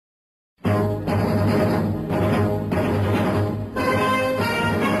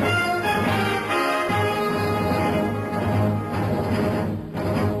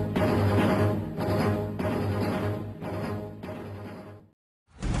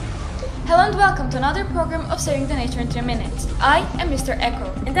Hello and welcome to another program of Saving the Nature in 3 minutes. I am Mr.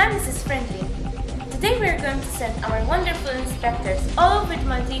 Echo. And I'm Mrs. Friendly. Today we are going to send our wonderful inspectors all over the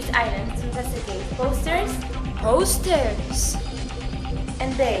Maltese Islands to investigate posters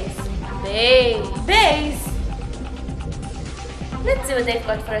and bays. Bays! Let's see what they've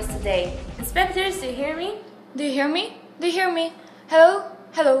got for us today. Inspectors, do you hear me? Do you hear me? Do you hear me? Hello?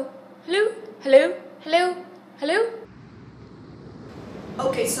 Hello? Hello? Hello? Hello? Hello?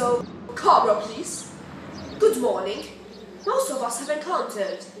 Okay, so, Cabra please. Good morning. Most of us have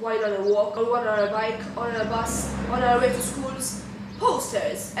encountered, while on a walk or while on a bike or on a bus, on our way to schools,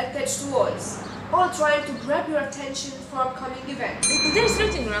 posters attached to walls, all trying to grab your attention for upcoming events. There's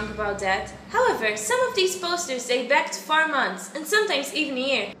nothing wrong about that. However, some of these posters date back to 4 months and sometimes even a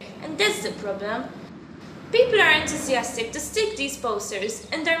year, and that's the problem. People are enthusiastic to stick these posters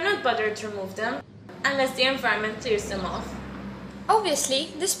and they're not bothered to remove them unless the environment clears them off.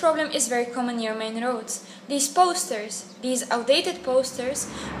 Obviously, this problem is very common near main roads. These outdated posters,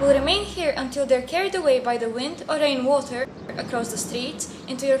 will remain here until they're carried away by the wind or rainwater across the streets,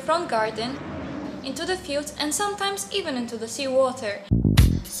 into your front garden, into the fields, and sometimes even into the seawater.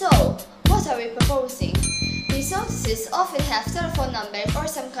 So, what are we proposing? These notices often have telephone numbers or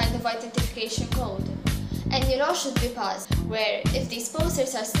some kind of identification code. And your law should be passed, where if these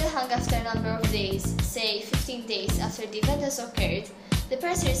posters are still hung after a number of days, say 15 days after the event has occurred, the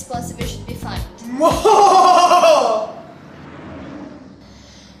person responsible should be fined.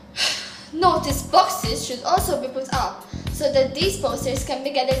 Notice boxes should also be put up, so that these posters can be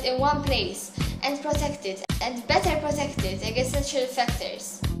gathered in one place and protected, and better protected against natural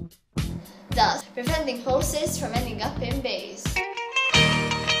factors, thus preventing posters from ending up in bays.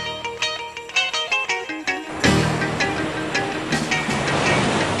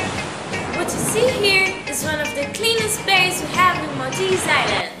 What you see here is one of the cleanest bays we have in Maltese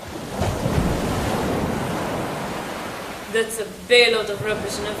Island. That's a bailout of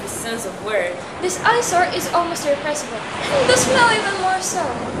rubbish in every sense of word. This eyesore is almost irrepressible, and the smell even more so.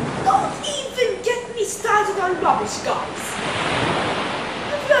 Don't even get me started on rubbish, guys.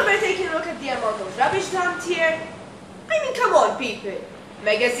 Have you ever taken a look at the amount of rubbish dumped here? I mean, come on, people.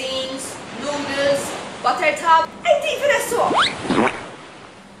 Magazines, noodles, butter tub, and even a soap.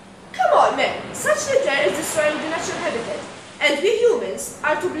 Come on, man. Such litter is destroying the natural habitat, and we humans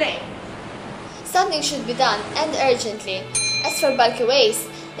are to blame. Something should be done, and urgently. As for bulky waste,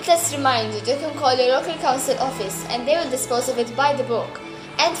 let us remind you that you can call your local council office and they will dispose of it by the book,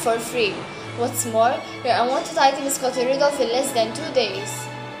 and for free. What's more, your unwanted item is gotten rid of in less than 2 days.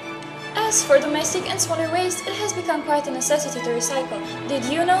 As for domestic and smaller waste, it has become quite a necessity to recycle. Did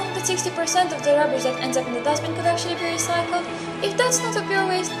you know that 60% of the rubbish that ends up in the dustbin could actually be recycled? If that's not a pure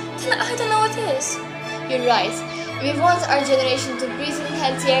waste, then I don't know what is. You're right. We want our generation to breathe in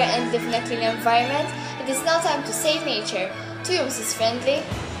healthier and live in a cleaner environment. It is now time to save nature. To you, Mrs. Friendly.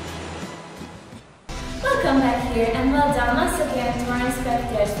 Welcome back here and well done once again to our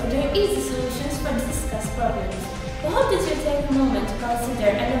inspectors for their easy solutions for the discussed problems. We hope that you take a moment to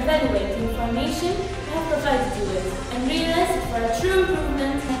consider and evaluate the information I have provided you with and realize that for a true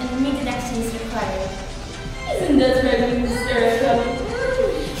improvement and immediate action is required. Isn't that very hysterical?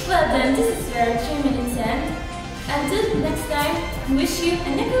 Well then, this is where 3 minutes end. Until next time, I wish you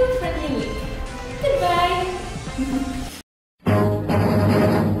an eco-friendly week. Goodbye!